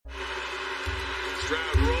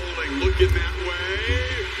Crowd rolling, looking that way.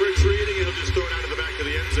 Retreating, and he'll just throw it out of the back of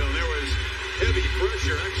the end zone. There was heavy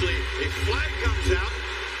pressure. Actually, a flag comes out.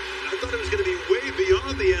 I thought it was going to be way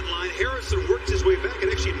beyond the end line. Harrison worked his way back and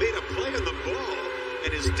actually made a play on the ball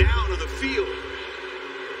and is down on the field.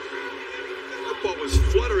 That ball was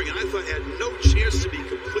fluttering and I thought had no chance to be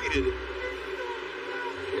completed.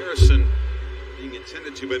 Harrison being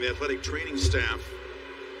attended to by the athletic training staff.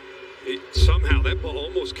 Somehow that ball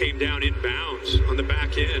almost came down in bounds on the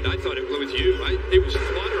back end. I thought it was with you. It was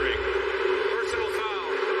fluttering. Personal foul.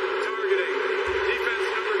 Targeting. Defense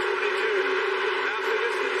number 22. Half the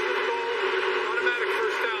distance to the goal. Automatic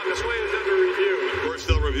first down. The play is under review. Of course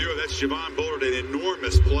they'll review it. That's Javon Bullard, an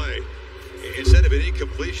enormous play. Instead of an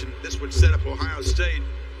incompletion, this would set up Ohio State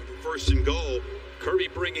first and goal. Kirby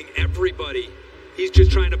bringing everybody. He's just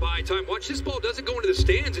trying to buy time. Watch, this ball doesn't go into the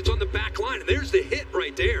stands. It's on the back line, and there's the hit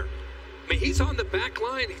right there. I mean, he's on the back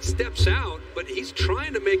line. He steps out, but he's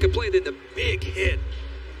trying to make a play. Then the big hit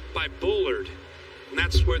by Bullard, and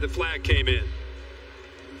that's where the flag came in.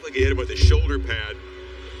 Looks like he hit him with a shoulder pad.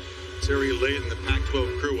 Terry Layden, the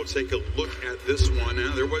Pac-12 crew, will take a look at this one.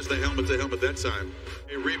 Now, there was the helmet to helmet that time.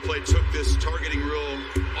 A replay took this targeting rule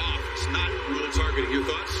off. It's not rule targeting. Your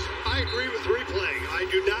thoughts? I agree with replay. I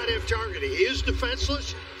do not have targeting. He is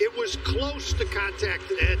defenseless. It was close to contact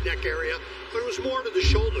in the head-neck area, but it was more to the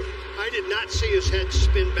shoulder. I did not see his head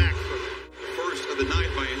spin back from it. First of the night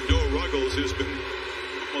by Noah Ruggles, who's been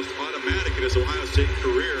almost automatic in his Ohio State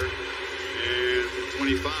career. And from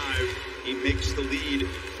 25, he makes the lead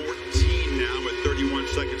 14 now with 31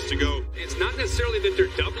 seconds to go. It's not necessarily that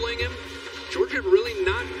they're doubling him. Georgia really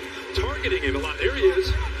not targeting him a lot. There he is.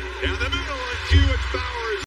 Down the middle, and Q, it's Bauer.